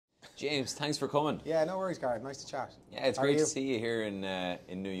James, thanks for coming. Yeah, no worries, Gareth. Nice to chat. Yeah, it's great to see you here in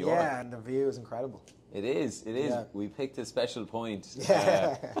New York. Yeah, and the view is incredible. It is. Yeah. We picked a special point.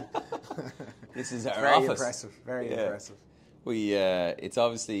 Yeah. This is our Very office. impressive. Very impressive. It's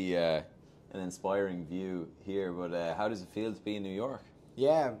obviously an inspiring view here, but how does it feel to be in New York?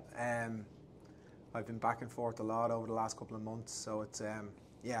 Yeah, I've been back and forth a lot over the last couple of months, so it's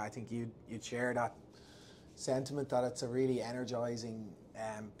I think you'd share that sentiment that it's a really energizing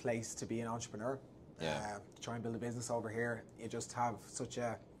place to be an entrepreneur. Yeah. To try and build a business over here, you just have such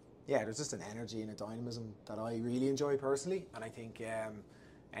a there's just an energy and a dynamism that I really enjoy personally, and I think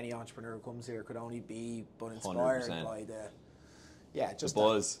any entrepreneur who comes here could only be but inspired 100%. by the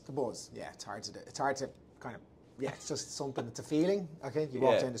buzz. The buzz. Yeah, it's hard to kind of. Yeah, it's just something. It's a feeling. Okay, you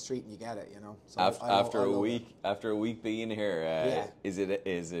walk down the street and you get it. You know. So after a week being here, is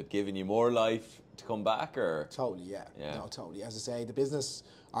it giving you more life to come back or? Totally. Yeah. No, totally. As I say,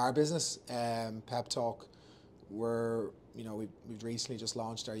 our business, Peptalk, we've recently just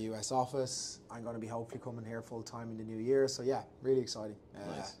launched our US office. I'm going to be hopefully coming here full time in the new year. So yeah, really exciting.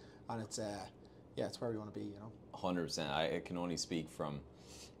 Nice. And it's where we want to be. You know. 100%. I can only speak from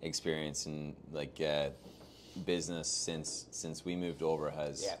experience and business since we moved over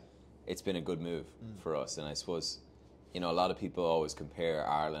it's been a good move for us, and I suppose a lot of people always compare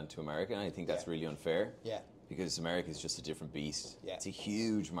Ireland to America, and I think that's really unfair. Yeah. Because America is just a different beast. Yeah. It's a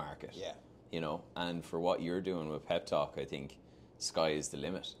huge market. Yeah. And for what you're doing with Peptalk, I think sky is the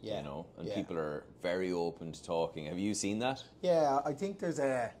limit. Yeah. And people are very open to talking. Have you seen that? Yeah, I think there's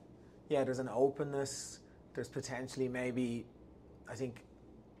an openness. There's potentially maybe, I think,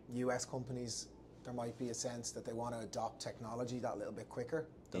 US companies, there might be a sense that they want to adopt technology that little bit quicker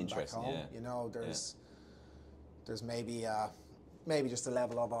than back home. Yeah. There's maybe just a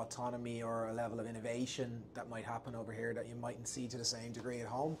level of autonomy or a level of innovation that might happen over here that you mightn't see to the same degree at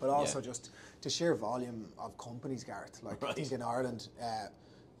home. But also just the sheer volume of companies, Gareth. I think in Ireland,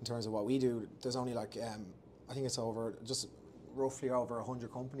 in terms of what we do, there's only I think it's roughly over 100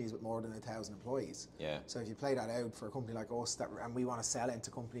 companies with more than 1,000 employees. Yeah. So if you play that out for a company like us, and we want to sell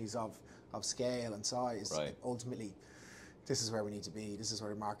into companies of scale and size, ultimately, this is where we need to be. This is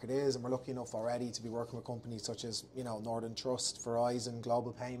where the market is, and we're lucky enough already to be working with companies such as Northern Trust, Verizon,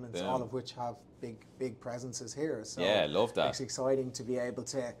 Global Payments, all of which have big presences here. So yeah, love that. It's exciting to be able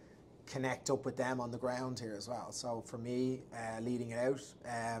to connect up with them on the ground here as well. So for me, leading it out,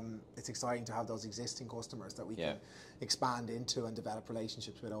 it's exciting to have those existing customers that we can expand into and develop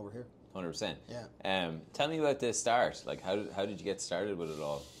relationships with over here. 100%. Yeah. Tell me about the start. How did you get started with it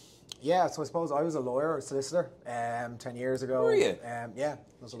all? Yeah, so I suppose I was a lawyer, a solicitor, 10 years ago. Were you? I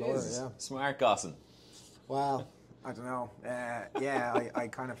was a lawyer, yeah. Smart gossin. Well, I don't know. I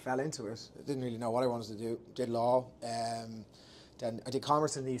kind of fell into it. I didn't really know what I wanted to do. Did law. Then I did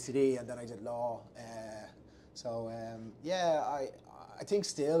commerce in the UCD, and then I did law. I think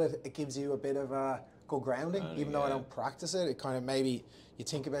still it gives you a bit of a good grounding, even though I don't practice it. It kind of maybe you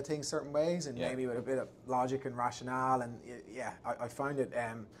think about things certain ways, and maybe with a bit of logic and rationale. And I find it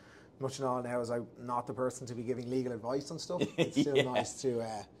much in all now as I'm not the person to be giving legal advice on stuff. It's still nice to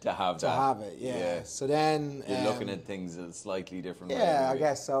have it. Yeah. So then you're looking at things in a slightly different way. Yeah, I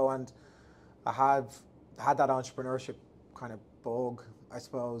guess so. And I had that entrepreneurship kind of bug, I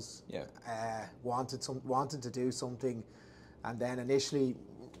suppose. Yeah. Wanted to do something, and then initially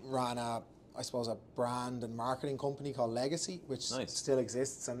ran a brand and marketing company called Legacy, which still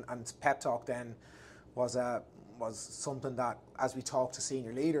exists, and Peptalk then was something that, as we talked to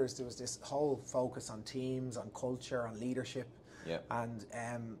senior leaders, there was this whole focus on teams, on culture, on leadership. Yeah. And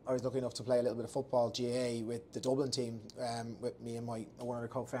I was lucky enough to play a little bit of football GA with the Dublin team, with me and one of the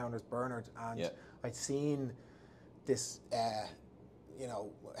co-founders, Bernard, and I'd seen this, how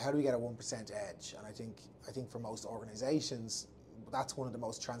do we get a 1% edge? And I think for most organisations, that's one of the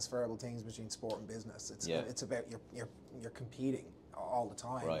most transferable things between sport and business. It's about you're competing all the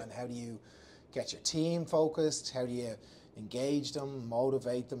time, and how do you get your team focused? How do you engage them,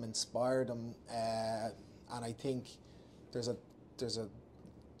 motivate them, inspire them? And I think there's a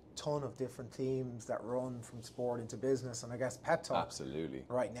ton of different themes that run from sport into business, and I guess Peptalk absolutely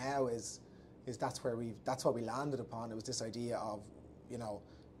right now is that's what we landed upon. It was this idea of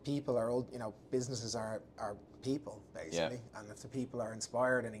people are businesses are people basically, and if the people are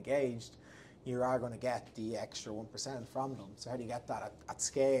inspired and engaged, you are going to get the extra 1% from them. So how do you get that at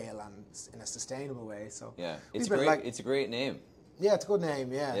scale and in a sustainable way? So it's a great name. Yeah, it's a good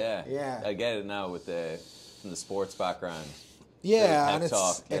name. Yeah. I get it now from the sports background. Yeah, and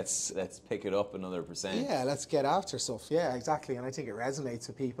let's pick it up another percent. Yeah, let's get after stuff. Yeah, exactly. And I think it resonates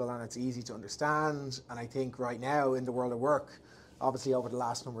with people, and it's easy to understand. And I think right now in the world of work, obviously over the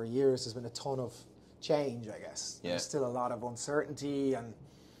last number of years, there's been a ton of change, I guess. Yeah. There's still a lot of uncertainty, and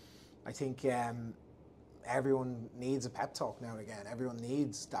I think everyone needs a pep talk now and again. Everyone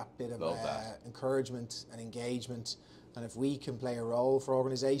needs that bit of encouragement and engagement. And if we can play a role for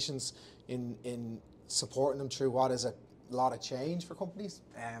organisations in supporting them through what is a lot of change for companies,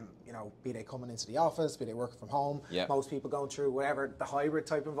 you know, be they coming into the office, be they working from home, most people going through whatever the hybrid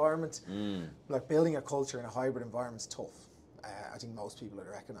type environment, like building a culture in a hybrid environment is tough. I think most people would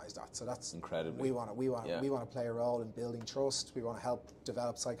recognise that. So that's incredibly. We want to play a role in building trust. We want to help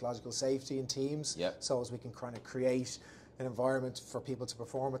develop psychological safety in teams, so as we can kind of create an environment for people to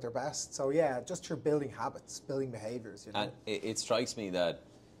perform at their best. So yeah, just through building habits, building behaviours. You know? And it strikes me that,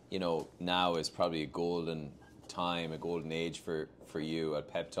 you know, now is probably a golden time, a golden age for you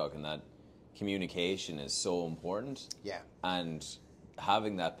at Peptalk, and that communication is so important. Yeah. And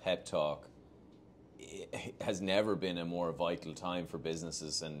having that pep talk has never been a more vital time for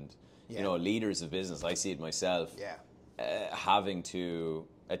businesses and you know, leaders of business. I see it myself. Having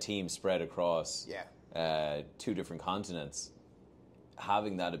a team spread across 2 different continents,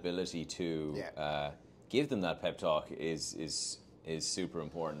 having that ability to give them that pep talk is super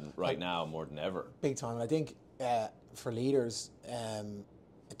important right now more than ever. Big time. And I think for leaders,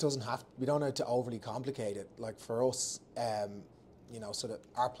 it doesn't have. We don't have to overly complicate it. Like for us, you know, so that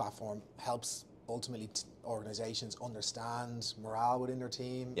our platform helps ultimately organisations understand morale within their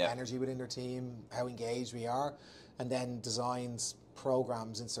team, energy within their team, how engaged we are, and then designs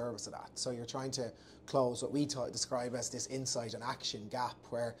programs in service of that. So you're trying to close what we describe as this insight and action gap,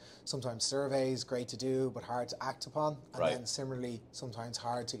 where sometimes surveys great to do but hard to act upon, and then similarly sometimes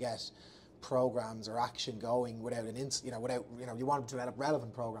hard to get programs or action going without you want to develop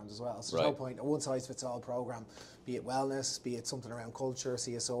relevant programs as well. So there's no point a one size fits all program, be it wellness, be it something around culture,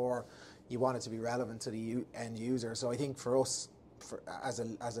 CSR. You want it to be relevant to the end user. So I think for us, as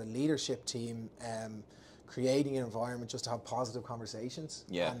a leadership team, creating an environment just to have positive conversations,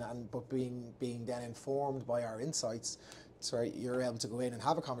 but being then informed by our insights, so you're able to go in and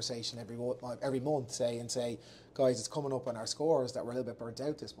have a conversation every month, say, guys, it's coming up on our scores that we're a little bit burnt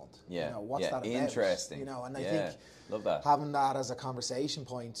out this month. You know, what's that about? Interesting. You know, and I think love that. Having that as a conversation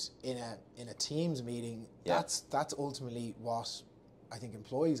point in a teams meeting, that's ultimately what I think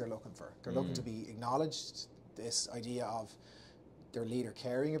employees are looking for. They're looking to be acknowledged. This idea of their leader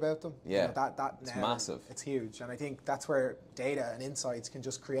caring about them. Yeah, you know, it's massive. It's huge, and I think that's where data and insights can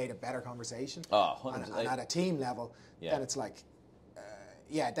just create a better conversation. Oh, 100%. And at a team level, then it's like,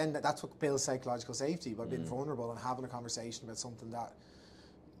 then that's what builds psychological safety, by being vulnerable and having a conversation about something that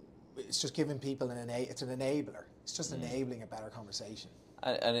it's just giving people it's an enabler. It's just enabling a better conversation.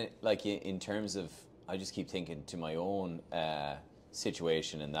 And it, like in terms of, I just keep thinking to my own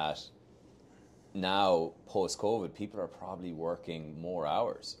situation in that now post-COVID, people are probably working more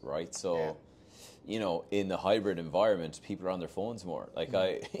hours, right? So, you know, in the hybrid environment, people are on their phones more. Like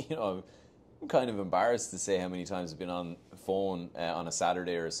I'm kind of embarrassed to say how many times I've been on the phone on a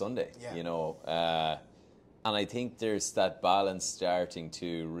Saturday or a Sunday, you know. And I think there's that balance starting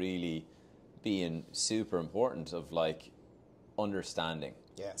to really being super important of like understanding,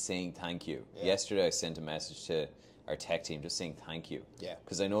 saying thank you. Yesterday I sent a message to our tech team just saying thank you,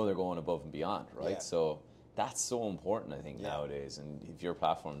 because I know they're going above and beyond, right? So that's so important, I think, nowadays. And if your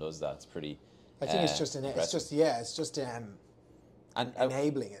platform does that, it's pretty. I think it's just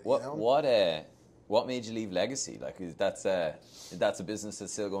enabling it. What made you leave Legacy? Like, that's a business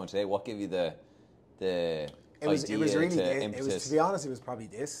that's still going today. What gave you the idea to impetus? To be honest, it was probably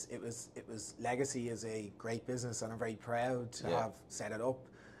this. It was Legacy is a great business, and I'm very proud to have set it up.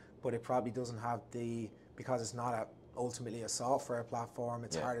 But it probably doesn't have because it's not ultimately a software platform.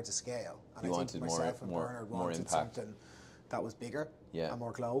 It's harder to scale. And you I wanted think myself and Bernard wanted impact. Something that was bigger and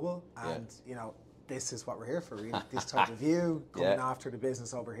more global. And you know, this is what we're here for, really. This type of view, coming after the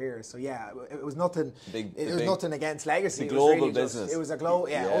business over here. So it was nothing. It was nothing against Legacy. The global business. It was a global.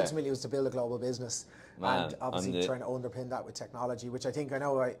 Ultimately, it was to build a global business, and obviously trying to underpin that with technology, which I think I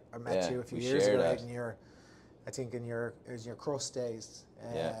met you a few years ago, right, in your Crust days,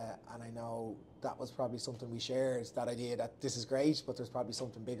 and I know that was probably something we shared. That idea that this is great, but there's probably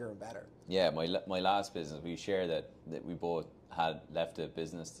something bigger and better. Yeah, my last business, we shared that we both had left a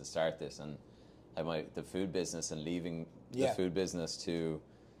business to start this, and the food business, and leaving the food business to,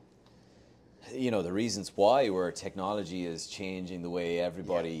 you know, the reasons why, where technology is changing the way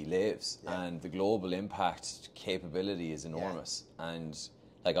everybody lives, and the global impact capability is enormous. And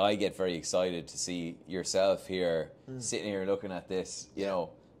like, I get very excited to see yourself here, sitting here looking at this, you know,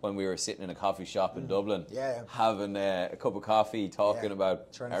 when we were sitting in a coffee shop in Dublin, having a cup of coffee, talking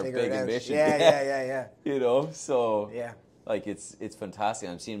about our big ambition. Yeah. You know, so Like it's fantastic.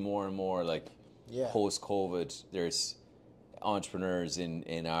 I'm seeing more and more like post-COVID. There's entrepreneurs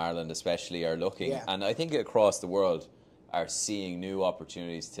in Ireland, especially, are looking, and I think across the world are seeing new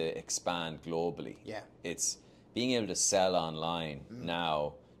opportunities to expand globally. Yeah, it's being able to sell online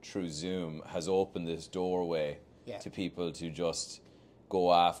now through Zoom has opened this doorway to people to just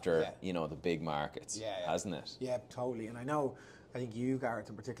go after the big markets, hasn't it? Yeah, totally. And I think you, Gareth,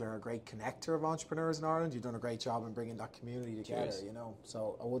 in particular, are a great connector of entrepreneurs in Ireland. You've done a great job in bringing that community together. Cheers.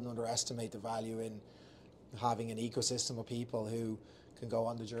 So I wouldn't underestimate the value in having an ecosystem of people who can go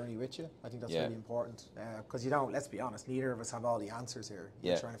on the journey with you. I think that's really important, because let's be honest, neither of us have all the answers here.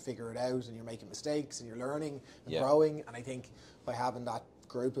 You're trying to figure it out, and you're making mistakes, and you're learning and growing. And I think by having that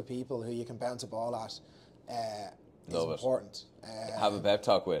group of people who you can bounce a ball at is important. Have a pep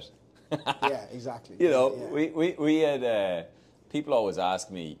talk with. Yeah, exactly. We had people always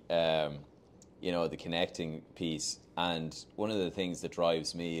ask me, the connecting piece, and one of the things that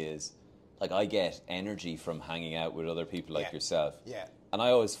drives me is, like, I get energy from hanging out with other people like yourself. Yeah. And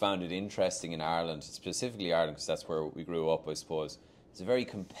I always found it interesting in Ireland, specifically Ireland, because that's where we grew up, I suppose. It's a very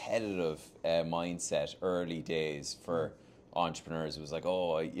competitive mindset early days for entrepreneurs. It was like,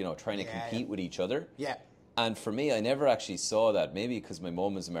 trying to compete with each other. Yeah. And for me, I never actually saw that. Maybe because my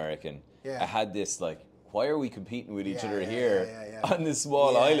mum is American. I had this, like, why are we competing with each other here on this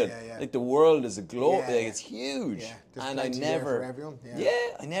small island? Like, the world is a globe, like, it's huge. And I never,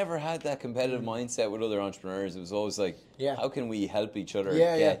 I never had that competitive mindset with other entrepreneurs. It was always like, how can we help each other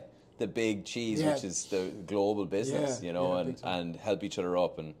get the big cheese, which is the global business, and help each other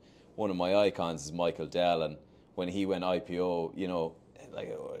up. And one of my icons is Michael Dell, and when he went IPO,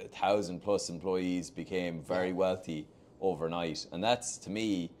 like 1,000+ employees became very wealthy overnight, and that's, to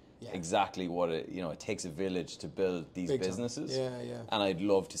me, exactly what it takes a village to build these businesses. And I'd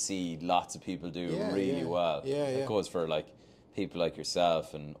love to see lots of people do really well. It goes for, like, people like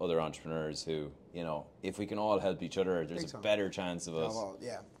yourself and other entrepreneurs who, if we can all help each other, there's a better chance of us.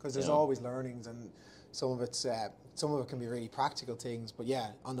 Because there's always learnings, and some of it can be really practical things, but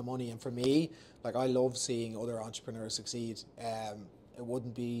on the money. And for me, like, I love seeing other entrepreneurs succeed. It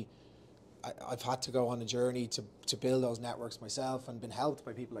wouldn't be, I've had to go on a journey to build those networks myself, and been helped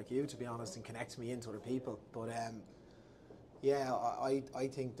by people like you, to be honest, and connect me into other people. But I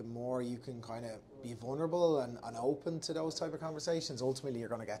think the more you can kind of be vulnerable and open to those type of conversations, ultimately you're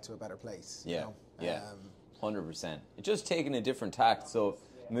going to get to a better place. 100%. It's just taking a different tact. So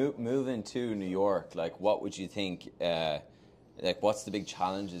moving to New York, like, what would you think, what's the big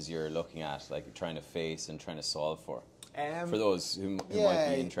challenges you're looking at, like, trying to face and trying to solve for those who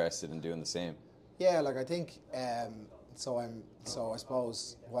might be interested in doing the same? Like, I think, so I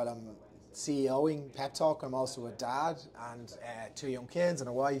suppose while I'm CEOing Peptalk, I'm also a dad and 2 young kids and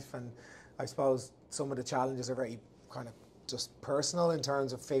a wife, and I suppose some of the challenges are very kind of just personal in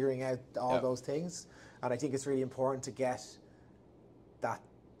terms of figuring out all those things. And I think it's really important to get that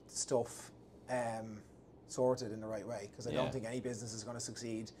stuff sorted in the right way, because I don't think any business is going to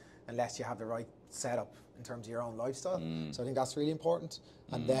succeed unless you have the right setup in terms of your own lifestyle. So I think that's really important.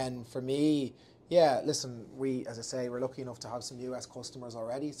 And then for me, listen, as I say, we're lucky enough to have some US customers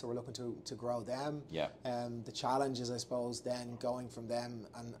already, so we're looking to grow them. The challenge is, I suppose, then going from them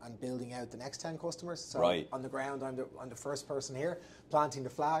and building out the next 10 customers. So on the ground, I'm the first person here planting the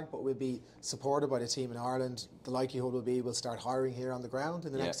flag, but we'll be supported by the team in Ireland. The likelihood will be we'll start hiring here on the ground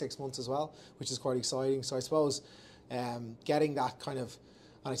in the next 6 months as well, which is quite exciting. So I suppose getting that kind of,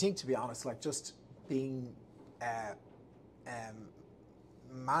 and I think, to be honest, like, just being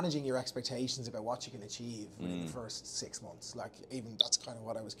managing your expectations about what you can achieve within the first 6 months. Like, even that's kind of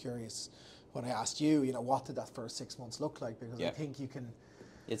what I was curious when I asked you, what did that first 6 months look like? Because I think you can...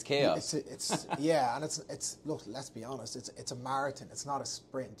 It's chaos. It's and it's look, let's be honest, it's a marathon. It's not a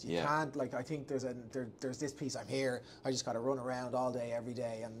sprint. You can't, like, I think there's this piece, I'm here, I just got to run around all day, every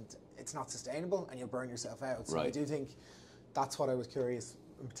day, and it's not sustainable, and you'll burn yourself out. So I do think that's what I was curious,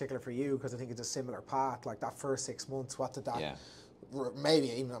 in particular for you, because I think it's a similar path. Like, that first 6 months, what did that... Maybe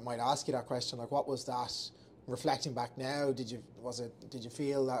even I might ask you that question, like, what was that, reflecting back now, did you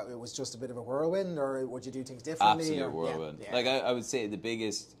feel that it was just a bit of a whirlwind, or would you do things differently? Absolute whirlwind. Like, I would say the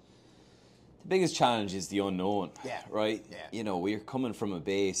biggest challenge is the unknown, right? We're coming from a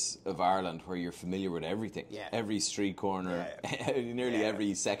base of Ireland where you're familiar with everything, every street corner, nearly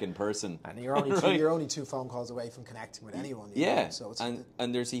every second person, and you're only 2 phone calls away from connecting with anyone. So it's and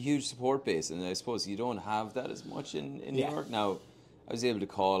there's a huge support base, and I suppose you don't have that as much in New York now. I was able to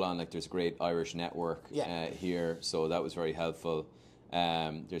call on, like, there's a great Irish network here, so that was very helpful.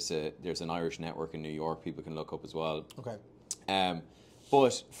 There's an Irish network in New York people can look up as well. Okay.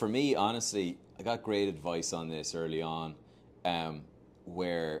 But for me, honestly, I got great advice on this early on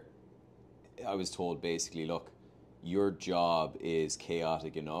where I was told basically, look, your job is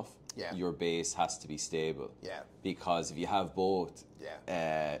chaotic enough. Yeah. Your base has to be stable. Yeah. Because if you have both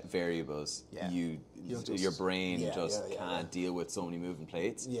variables, your brain can't deal with so many moving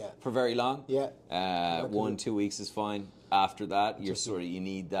plates for very long. Yeah. 1-2 weeks is fine. After that, you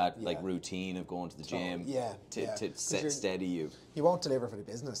need that like routine of going to the gym to set steady you. You won't deliver for the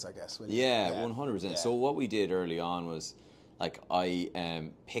business, I guess. Will you? 100%. Yeah. So what we did early on was, like,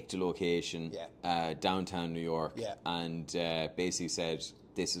 I picked a location, downtown New York, and basically said,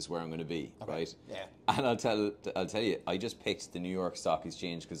 this is where I'm going to be, right? Yeah. And I'll tell you, I just picked the New York Stock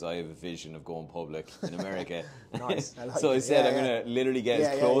Exchange because I have a vision of going public in America. Nice. So I said I'm going to literally get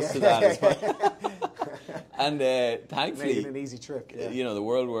as close to that as possible. And thankfully, making an easy trip. Yeah. You know, the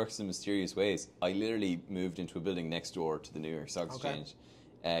world works in mysterious ways. I literally moved into a building next door to the New York Stock Exchange.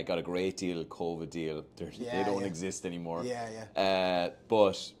 Got a great deal, COVID deal. They don't exist anymore.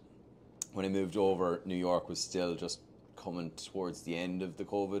 But when I moved over, New York was still just coming towards the end of the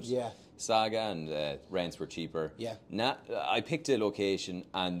COVID saga, and rents were cheaper. I picked a location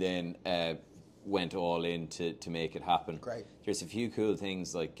and then went all in to make it happen. Great. There's a few cool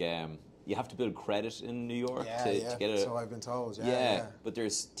things, like you have to build credit in New York to get it. So I've been told. But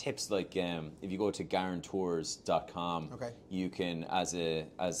there's tips like if you go to guarantours.com, you can, as a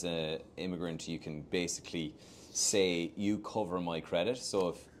immigrant, you can basically say, you cover my credit.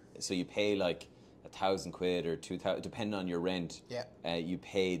 So you pay like £1,000 or 2,000, depending on your rent. You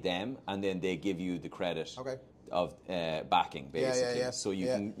pay them, and then they give you the credit of backing, basically. So you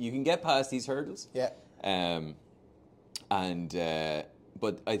can get past these hurdles.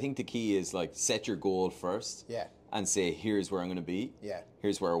 But I think the key is, like, set your goal first. And say, here's where I'm going to be.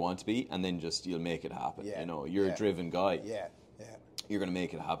 Here's where I want to be, and then you'll make it happen. You know, you're a driven guy. You're going to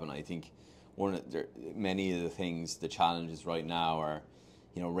make it happen. I think many of the things, the challenges right now are,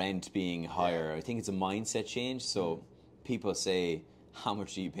 you know, rent being higher. I think it's a mindset change. So people say, how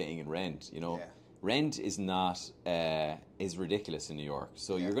much are you paying in rent? You know, rent is not is ridiculous in New York.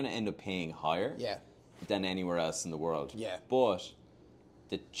 So you're going to end up paying higher than anywhere else in the world. But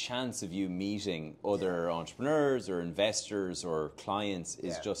the chance of you meeting other entrepreneurs or investors or clients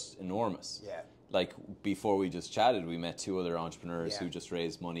is just enormous. Like, before we just chatted, we met 2 other entrepreneurs who just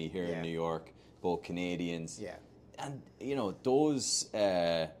raised money here in New York, both Canadians. And, you know, those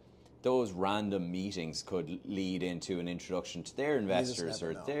random meetings could lead into an introduction to their investors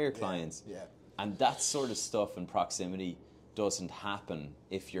or their clients. And that sort of stuff and proximity doesn't happen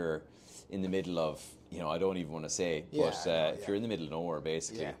if you're in the middle of, you know, I don't even want to say, but if you're in the middle of nowhere,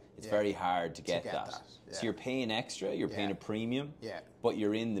 basically, it's very hard to get that. So you're paying extra, you're paying a premium, but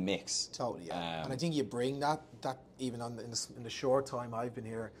you're in the mix. Totally, and I think you bring that even in the short time I've been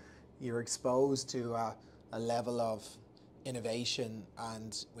here, you're exposed to a level of innovation,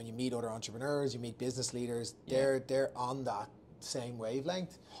 and when you meet other entrepreneurs, you meet business leaders, they're on that same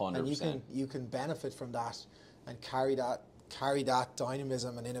wavelength. 100%. And you can benefit from that and carry that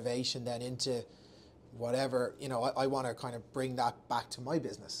dynamism and innovation then into whatever, you know, I want to kind of bring that back to my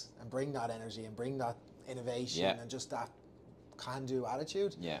business and bring that energy and bring that innovation and just that can-do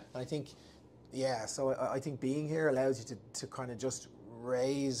attitude. And I think, so I think being here allows you to kind of just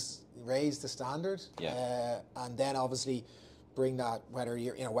raise the standard, and then obviously bring that,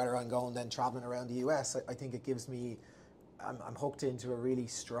 whether I'm going then traveling around the US, I think it gives me, I'm hooked into a really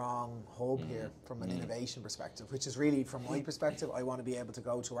strong hub here from an innovation perspective, which is really, from my perspective, I want to be able to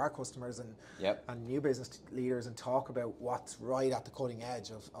go to our customers and new business leaders and talk about what's right at the cutting edge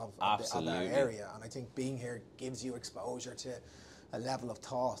of that area. And I think being here gives you exposure to a level of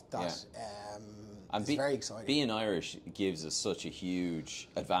thought that is very exciting. Being Irish gives us such a huge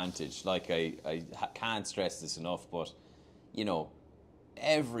advantage. Like, I can't stress this enough, but, you know,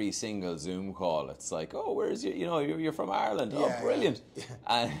 every single Zoom call, it's like, oh, where's you? You know, you're from Ireland. Oh, brilliant!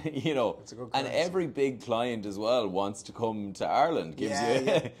 And you know, and every big client as well wants to come to Ireland. Gives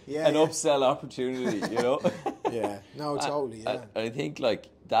you an upsell opportunity. You know. No, totally. I think, like,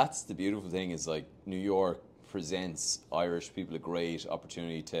 that's the beautiful thing, is, like, New York presents Irish people a great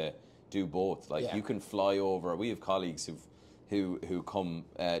opportunity to do both. Like, you can fly over. We have colleagues who come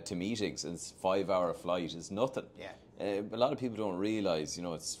to meetings, and it's 5-hour flight is nothing. A lot of people don't realise, you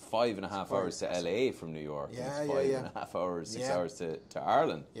know, it's 5.5 hours to LA from New York. And it's 5.5 hours, 6 hours to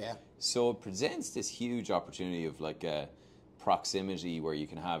Ireland. So it presents this huge opportunity of, like, proximity where you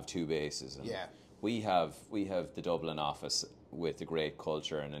can have 2 bases. And we have the Dublin office with a great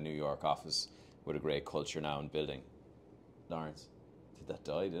culture, and a New York office with a great culture now in building. Lawrence, did that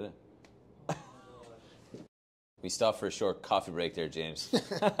die, did it? We stopped for a short coffee break there, James.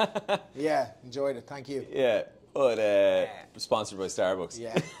 Enjoyed it. Thank you. but sponsored by Starbucks.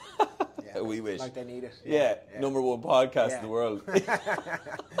 Yeah. We wish. Like they need it. Yeah. Number one podcast in the world.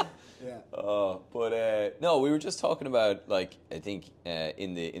 Yeah. No, we were just talking about, like, I think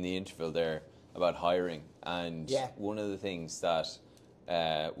in the interval there about hiring, and one of the things that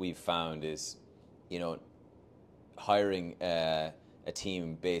we've found is, you know, hiring a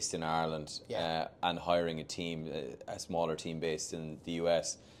team based in Ireland and hiring a smaller team based in the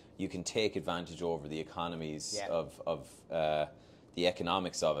US, you can take advantage over the economies of the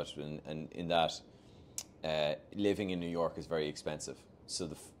economics of it, and in that living in New York is very expensive. So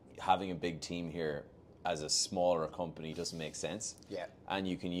having a big team here as a smaller company doesn't make sense. Yeah. And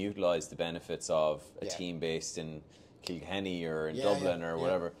you can utilize the benefits of a team based in Kilkenny or in Dublin or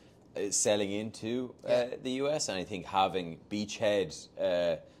whatever, selling into the US. And I think having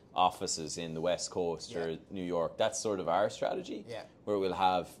beachhead offices in the West Coast or New York, that's sort of our strategy, where we'll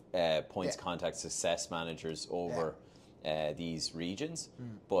have points contact success managers over these regions.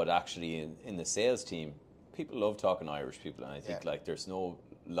 But actually in the sales team, people love talking to Irish people, and I think like there's no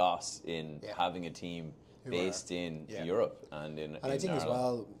loss in having a team based in Europe and in I think Ireland. as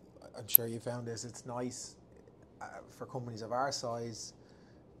well, I'm sure you found this, it's nice for companies of our size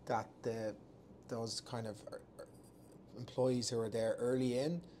that those kind of employees who are there early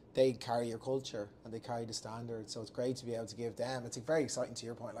in, they carry your culture and they carry the standards. So it's great to be able to give them. It's very exciting, to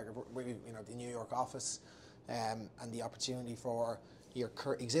your point, like, you know, the New York office and the opportunity for your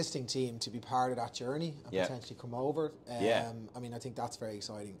existing team to be part of that journey and potentially come over. I mean, I think that's very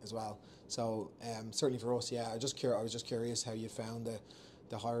exciting as well. So certainly for us, I was just curious how you found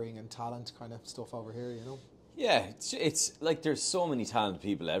the hiring and talent kind of stuff over here, you know? Yeah, it's like there's so many talented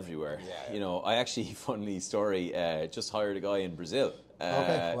people everywhere. You know, I actually, funnily story, just hired a guy in Brazil.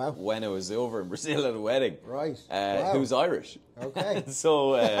 When I was over in Brazil at a wedding. Right. Who's Irish. Okay.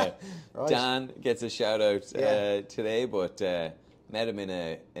 So Dan gets a shout out today, but met him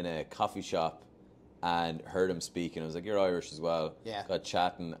in a coffee shop and heard him speak, and I was like, "You're Irish as well." Yeah. Got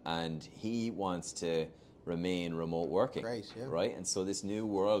chatting, and he wants to remain remote working. Great, yeah. Right? And so this new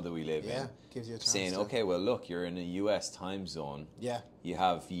world that we live in, gives you a chance saying, okay, well, look, you're in a US time zone. Yeah. You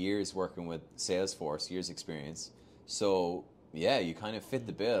have years working with Salesforce, years experience. So, you kind of fit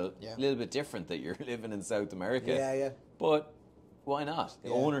the bill. A little bit different that you're living in South America. Yeah. But why not?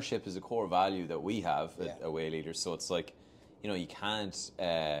 Ownership is a core value that we have at Away Leaders. So it's like, you know, you can't...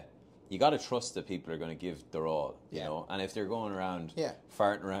 you got to trust that people are going to give their all, you know. And if they're going around,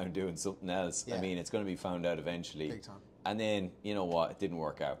 farting around doing something else, I mean, it's going to be found out eventually. Big time. And then, you know what, it didn't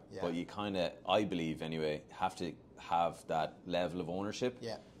work out. But you kind of, I believe anyway, have to have that level of ownership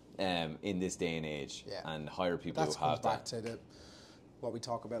in this day and age and hire people who have that. That comes back to what we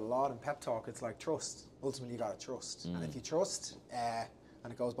talk about a lot in Peptalk. It's like trust. Ultimately, you got to trust. And if you trust,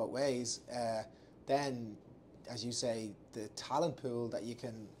 and it goes both ways, then, as you say, the talent pool that you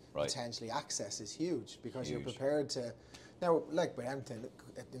can potentially access is huge, because you're prepared to. Now, like with anything,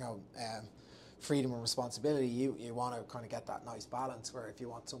 you know, freedom and responsibility, you want to kind of get that nice balance where if you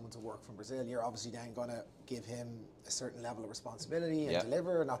want someone to work from Brazil, you're obviously then going to give him a certain level of responsibility and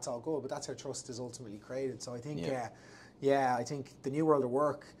deliver, and that's all good, but that's how trust is ultimately created. So I think, I think the new world of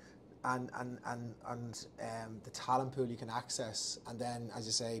work and the talent pool you can access, and then, as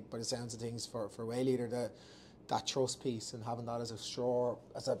you say, by the sounds of things, for Way Leader, that trust piece and having that as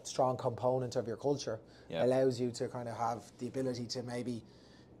a strong component of your culture allows you to kind of have the ability to maybe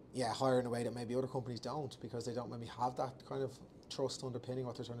hire in a way that maybe other companies don't, because they don't maybe have that kind of trust underpinning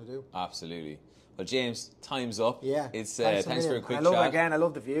what they're trying to do. Absolutely. Well, James, time's up. Yeah. It's thanks for a quick chat. I love it again. I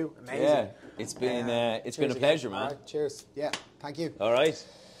love the view. Amazing. Yeah. It's been a pleasure, man. All right, cheers. Yeah. Thank you. All right.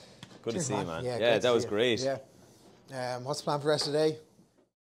 Good to see you, man. Yeah, that was great. Yeah. What's the plan for the rest of the day?